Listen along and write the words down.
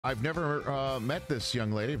I've never met this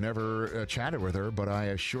young lady. I've never chatted with her, but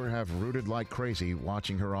I sure have rooted like crazy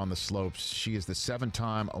watching her on the slopes. She is the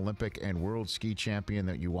 7-time Olympic and world ski champion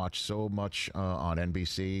that you watch so much on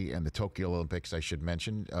NBC, and the Tokyo Olympics, I should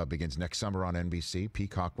mention, begins next summer on NBC.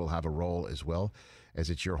 Peacock will have a role as well, as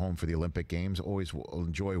it's your home for the Olympic Games. Always will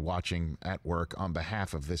enjoy watching at work on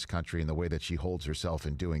behalf of this country and the way that she holds herself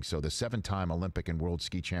in doing so. The 7-time Olympic and world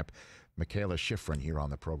ski champ, Mikaela Shiffrin, here on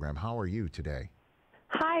the program. How are you today?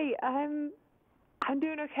 Hi, I'm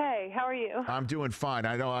doing okay. How are you? I'm doing fine.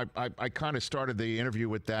 I know I kind of started the interview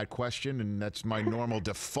with that question, and that's my normal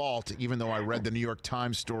default, even though I read the New York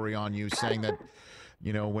Times story on you saying that,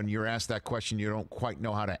 you know, when you're asked that question, you don't quite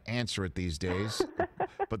know how to answer it these days.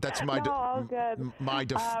 But that's my all good.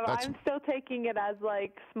 I'm still taking it as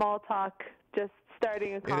like small talk, just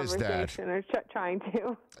starting a conversation or trying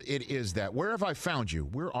to. It is that. Where have I found you?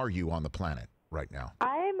 Where are you on the planet right now?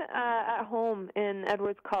 I'm at home in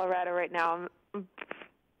Edwards, Colorado right now. I'm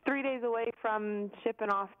 3 days away from shipping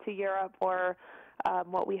off to Europe for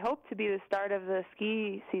what we hope to be the start of the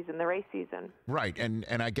ski season, the race season. Right, and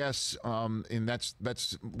I guess and that's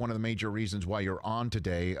one of the major reasons why you're on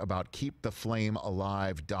today about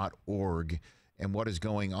keeptheflamealive.org and what is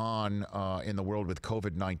going on in the world with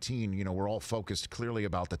COVID-19. You know, we're all focused clearly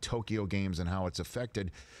about the Tokyo Games and how it's affected,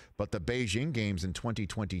 but the Beijing Games in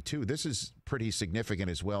 2022, this is pretty significant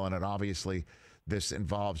as well, and it obviously this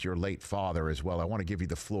involves your late father as well. I want to give you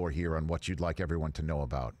the floor here on what you'd like everyone to know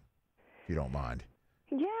about, if you don't mind.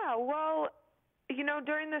 Yeah, well, you know,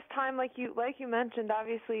 during this time, like you mentioned,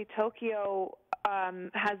 obviously Tokyo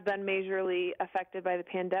has been majorly affected by the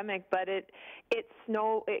pandemic, but it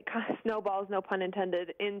kind of snowballs, no pun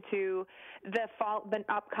intended, into the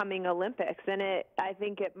upcoming Olympics, and I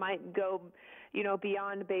think it might go, you know,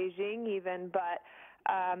 beyond Beijing even, but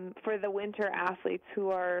for the winter athletes who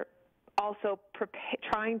are also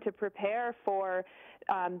trying to prepare for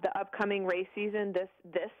the upcoming race season this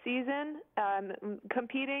season,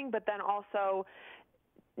 competing, but then also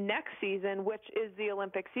next season, which is the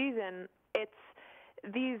Olympic season. It's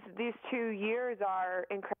these 2 years are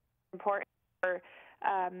incredibly important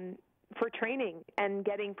for training and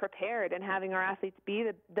getting prepared and having our athletes be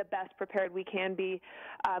the best prepared we can be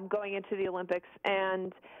going into the Olympics.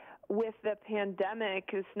 And with the pandemic,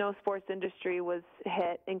 the snow sports industry was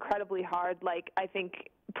hit incredibly hard. Like, I think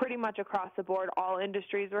pretty much across the board, all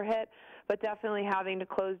industries were hit, but definitely having to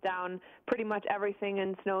close down pretty much everything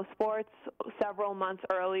in snow sports several months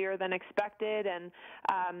earlier than expected, and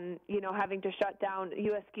you know, having to shut down.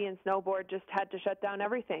 U.S. Ski and Snowboard just had to shut down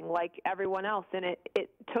everything like everyone else, and it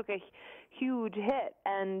took a huge hit.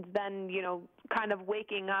 And then, you know, kind of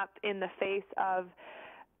waking up in the face of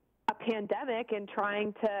a pandemic and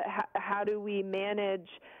trying to how do we manage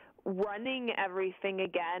running everything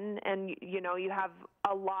again. And, you know, you have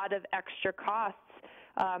a lot of extra costs,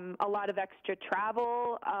 a lot of extra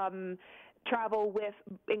travel with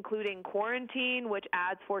including quarantine, which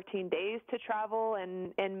adds 14 days to travel,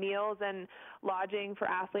 and meals and lodging for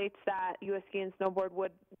athletes that U.S. Ski and Snowboard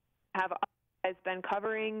would have has been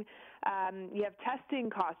covering. You have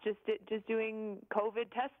testing costs. Just doing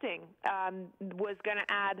COVID testing was going to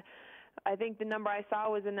add, I think the number I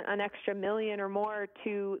saw was an extra $1 million or more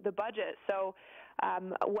to the budget. So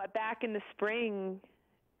back in the spring,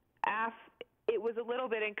 it was a little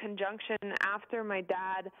bit in conjunction after my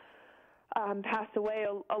dad passed away.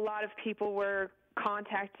 A lot of people were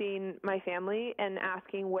contacting my family and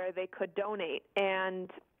asking where they could donate,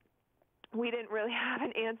 and we didn't really have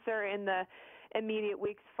an answer in the immediate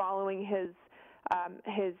weeks following his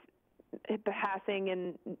passing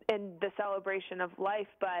and the celebration of life.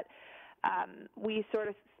 But we sort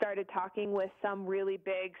of started talking with some really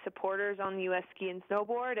big supporters on U.S. Ski and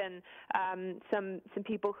Snowboard, and some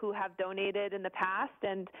people who have donated in the past,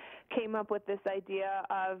 and came up with this idea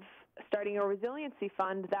of starting a resiliency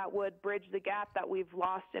fund that would bridge the gap that we've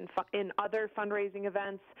lost in other fundraising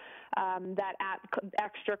events, that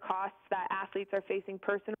extra costs that athletes are facing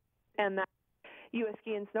personally, and that U.S.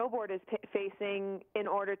 Ski and Snowboard is facing in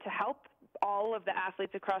order to help all of the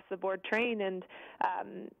athletes across the board train, and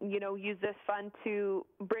you know, use this fund to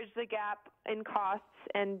bridge the gap in costs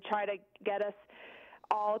and try to get us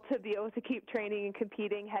all to be able to keep training and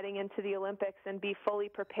competing heading into the Olympics and be fully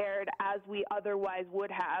prepared as we otherwise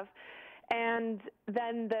would have. And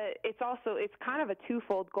then it's kind of a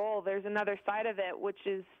twofold goal. There's another side of it which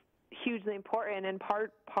is hugely important, and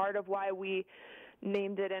part of why we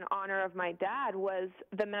named it in honor of my dad was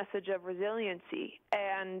the message of resiliency.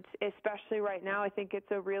 And especially right now, I think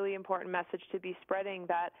it's a really important message to be spreading,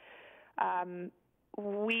 that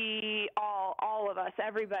we all of us,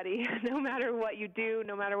 everybody, no matter what you do,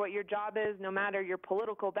 no matter what your job is, no matter your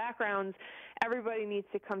political backgrounds, everybody needs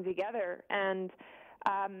to come together and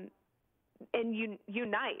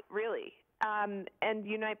unite, really, and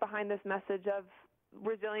unite behind this message of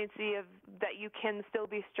resiliency, of that you can still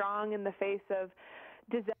be strong in the face of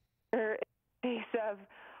disaster, in the face of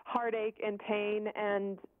heartache and pain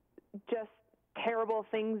and just terrible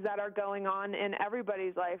things that are going on in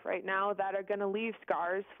everybody's life right now that are going to leave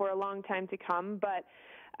scars for a long time to come. But,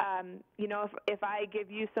 if I give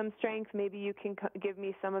you some strength, maybe you can give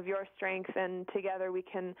me some of your strength, and together we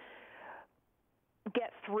can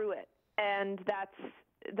get through it. And that's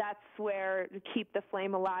where Keep the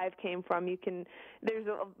Flame Alive came from. There's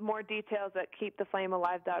more details at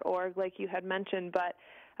keeptheflamealive.org, like you had mentioned, but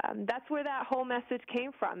that's where that whole message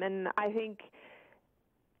came from. And I think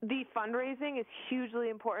the fundraising is hugely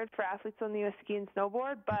important for athletes on the U.S. ski and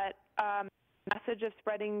snowboard, but message of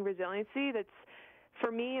spreading resiliency, that's, for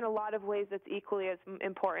me, in a lot of ways, that's equally as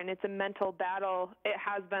important. It's a mental battle. It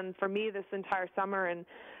has been for me this entire summer, and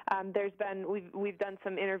we've done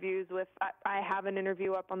some interviews with. I have an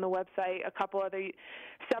interview up on the website.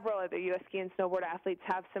 Several other U.S. ski and snowboard athletes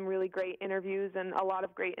have some really great interviews and a lot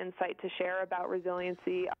of great insight to share about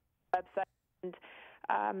resiliency on the website.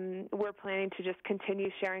 And we're planning to just continue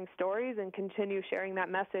sharing stories and continue sharing that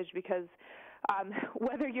message, because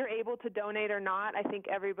whether you're able to donate or not, I think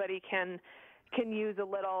everybody can use a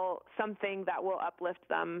little something that will uplift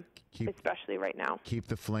them, especially right now.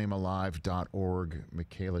 Keeptheflamealive.org.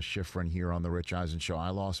 Mikaela Shiffrin here on the Rich Eisen Show. I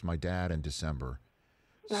lost my dad in December.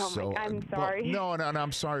 Oh, I'm sorry. Well, no,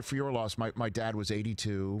 I'm sorry for your loss. My dad was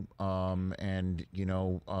 82, and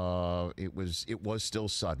it was still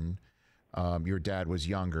sudden. Your dad was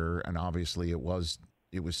younger, and obviously it was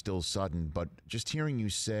still sudden. But just hearing you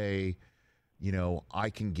say, I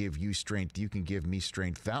can give you strength, you can give me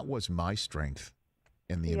strength. That was my strength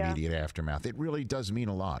in the immediate aftermath. It really does mean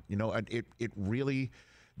a lot. It really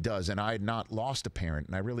does. And I had not lost a parent,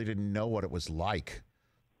 and I really didn't know what it was like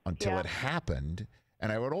until it happened.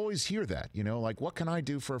 And I would always hear that, like, what can I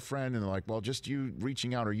do for a friend? And they're like, well, just you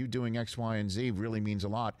reaching out or you doing X, Y, and Z really means a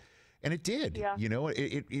lot. And it did,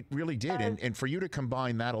 it really did. And for you to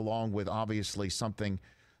combine that along with obviously something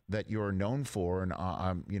that you're known for, and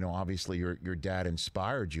obviously your dad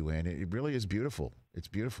inspired you in. It really is beautiful. It's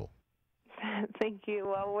beautiful. Thank you.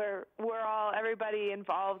 Well, everybody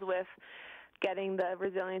involved with getting the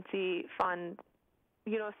resiliency fund,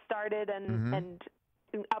 started and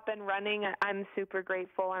up and running. I'm super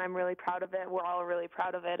grateful, and I'm really proud of it. We're all really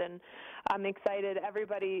proud of it, and I'm excited.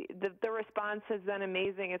 Everybody, the response has been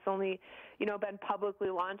amazing. It's only, been publicly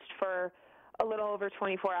launched for a little over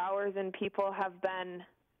 24 hours, and people have been.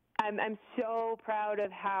 I'm so proud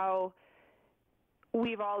of how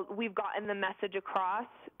we've gotten the message across,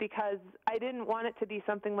 because I didn't want it to be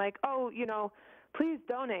something like, please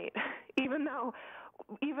donate, even though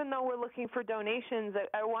we're looking for donations.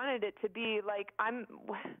 I wanted it to be like,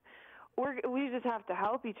 we just have to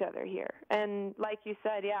help each other here. And like you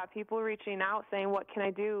said, people reaching out saying, what can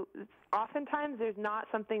I do? Oftentimes there's not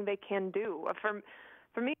something they can do. For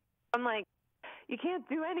me, I'm like, you can't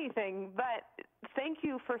do anything, but thank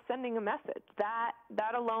you for sending a message. That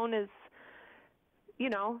alone is,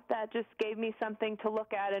 that just gave me something to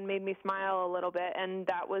look at and made me smile a little bit, and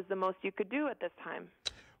that was the most you could do at this time.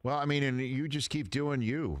 Well, I mean, and you just keep doing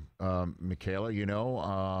you, Mikaela.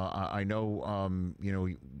 I know,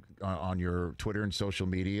 on your Twitter and social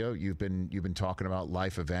media, you've been talking about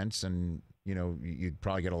life events, and you'd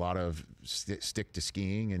probably get a lot of stick to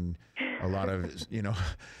skiing and a lot of a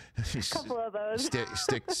couple of those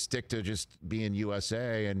stick to just being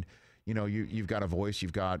USA, and you've got a voice,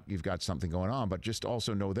 you've got something going on. But just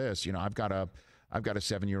also know this, I've got a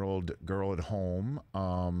 7-year-old girl at home,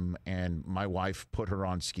 and my wife put her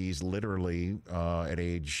on skis literally at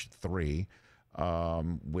age 3,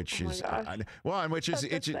 which is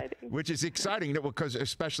exciting, because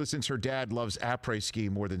especially since her dad loves après ski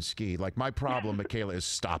more than ski. Like, my problem, Mikaela, is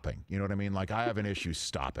stopping. You know what I mean? Like, I have an issue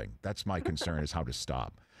stopping. That's my concern, is how to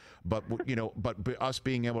stop. But but us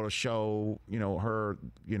being able to show her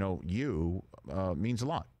means a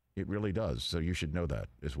lot. It really does. So you should know that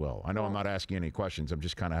as well. I know I'm not asking any questions. I'm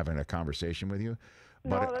just kind of having a conversation with you.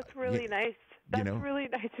 But, no, that's really nice. That's really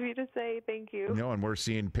nice of you to say. Thank you. And we're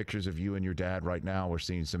seeing pictures of you and your dad right now. We're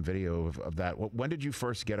seeing some video of that. When did you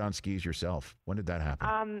first get on skis yourself? When did that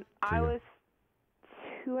happen? I was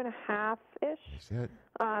 2.5-ish. Is it?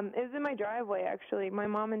 It was in my driveway, actually. My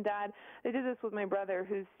mom and dad, they did this with my brother,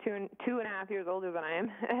 who's 2.5 years older than I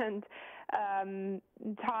am, and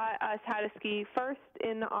taught us how to ski first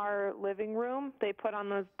in our living room. They put on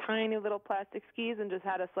those tiny little plastic skis and just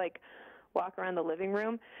had us, like, walk around the living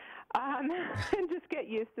room and just get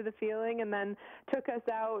used to the feeling, and then took us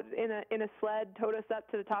out in a sled, towed us up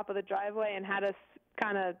to the top of the driveway, and had us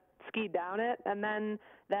kind of ski down it. And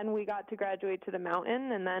then we got to graduate to the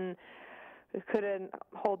mountain, and then we couldn't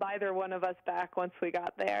hold either one of us back once we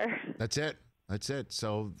got there. That's it.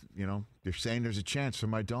 So, you're saying there's a chance for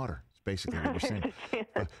my daughter. It's basically what you're saying.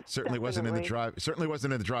 Certainly wasn't in the drive. Certainly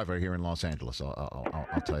wasn't in the driveway here in Los Angeles.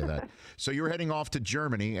 I'll tell you that. So you're heading off to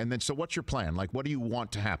Germany, and then so what's your plan? Like, what do you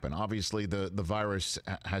want to happen? Obviously, the virus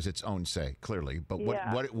has its own say, clearly. But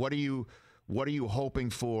what are you hoping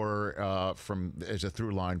for from as a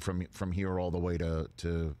through line from here all the way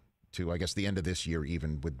to I guess the end of this year,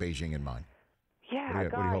 even with Beijing in mind? Yeah,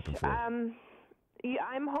 what are you hoping for?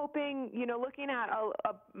 I'm hoping, looking at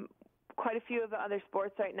quite a few of the other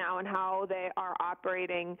sports right now and how they are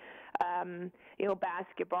operating,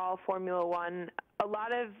 basketball, Formula One. A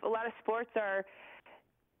lot of sports are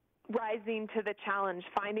rising to the challenge,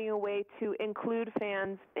 finding a way to include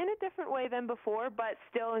fans in a different way than before, but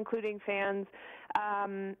still including fans,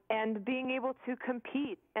 and being able to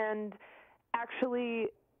compete and actually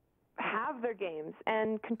have their games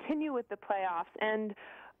and continue with the playoffs and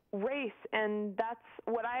race. And that's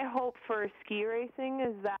what I hope for ski racing,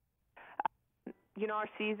 is that our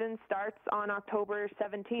season starts on October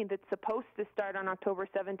 17th. It's supposed to start on October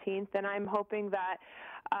 17th, and I'm hoping that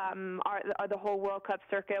the whole World Cup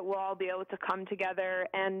circuit will all be able to come together.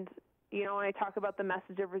 And when I talk about the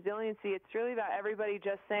message of resiliency, it's really about everybody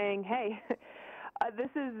just saying, hey, this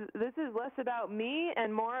is less about me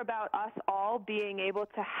and more about us all being able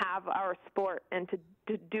to have our sport and to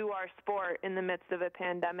do our sport in the midst of a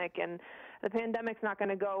pandemic. And the pandemic's not going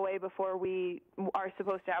to go away before we are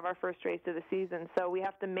supposed to have our first race of the season. So we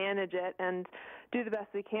have to manage it and do the best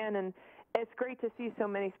we can. And it's great to see so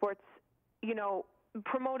many sports,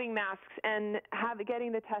 promoting masks and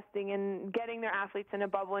getting the testing and getting their athletes in a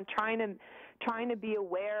bubble and trying to be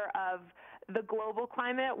aware of the global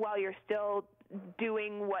climate while you're still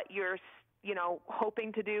doing what you're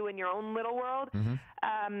hoping to do in your own little world,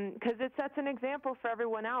 because it sets an example for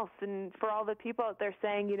everyone else and for all the people out there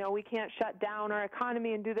saying, we can't shut down our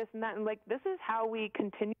economy and do this and that. And this is how we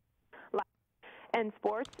continue life and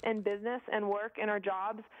sports and business and work and our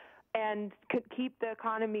jobs and keep the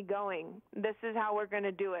economy going. This is how we're going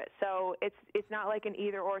to do it. So it's not like an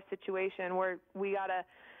either or situation where we got to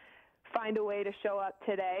find a way to show up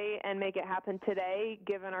today and make it happen today,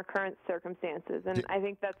 given our current circumstances. And I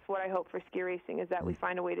think that's what I hope for ski racing, is that we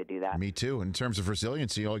find a way to do that. Me too. In terms of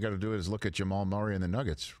resiliency, all you got to do is look at Jamal Murray and the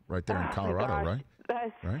Nuggets right there in Colorado, right?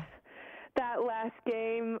 Right? That last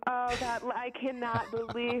game, I cannot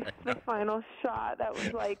believe the final shot. That was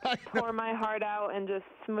tore my heart out and just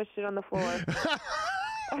smushed it on the floor.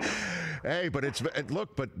 Hey, but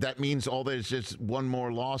but that means there's just one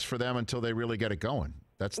more loss for them until they really get it going.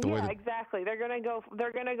 That's the way. Yeah, exactly. They're gonna go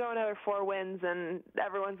another 4 wins, and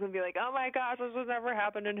everyone's gonna be like, "Oh my gosh, this has never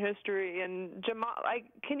happened in history." And Jamal,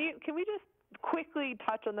 can we just quickly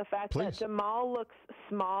touch on the fact that Jamal looks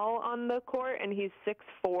small on the court, and he's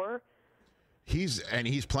 6'4". He's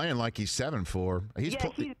playing like he's 7'4". He's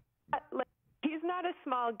not a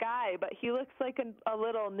small guy, but he looks like a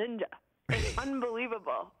little ninja. It's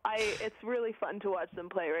unbelievable. It's really fun to watch them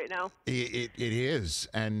play right now. It is,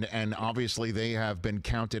 and obviously they have been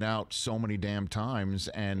counted out so many damn times,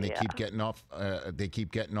 and they keep getting off. They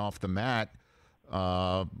keep getting off the mat.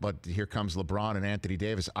 But here comes LeBron and Anthony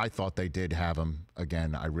Davis. I thought they did have him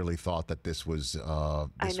again. I really thought that this was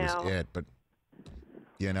it. But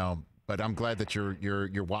But I'm glad that you're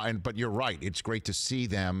but you're right. It's great to see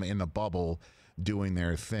them in the bubble doing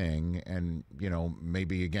their thing, and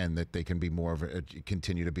maybe again that they can be more of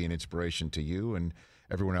continue to be an inspiration to you and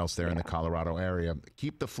everyone else there in the Colorado area.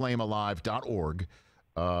 KeepTheFlameAlive.org.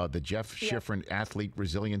 The Jeff Shiffrin Athlete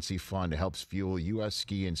Resiliency Fund helps fuel U.S.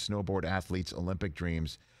 ski and snowboard athletes' Olympic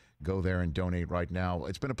dreams. Go there and donate right now.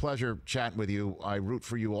 It's been a pleasure chatting with you. I root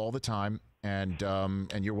for you all the time, and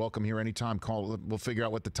you're welcome here anytime. Call. We'll figure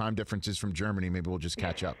out what the time difference is from Germany. Maybe we'll just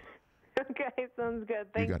catch up. Okay, sounds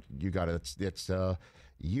good. Thanks. You got it. It's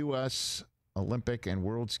U.S. Olympic and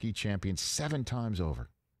world ski champion 7 times over.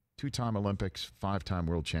 2-time Olympics, 5-time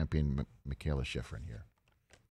world champion Mikaela Shiffrin here.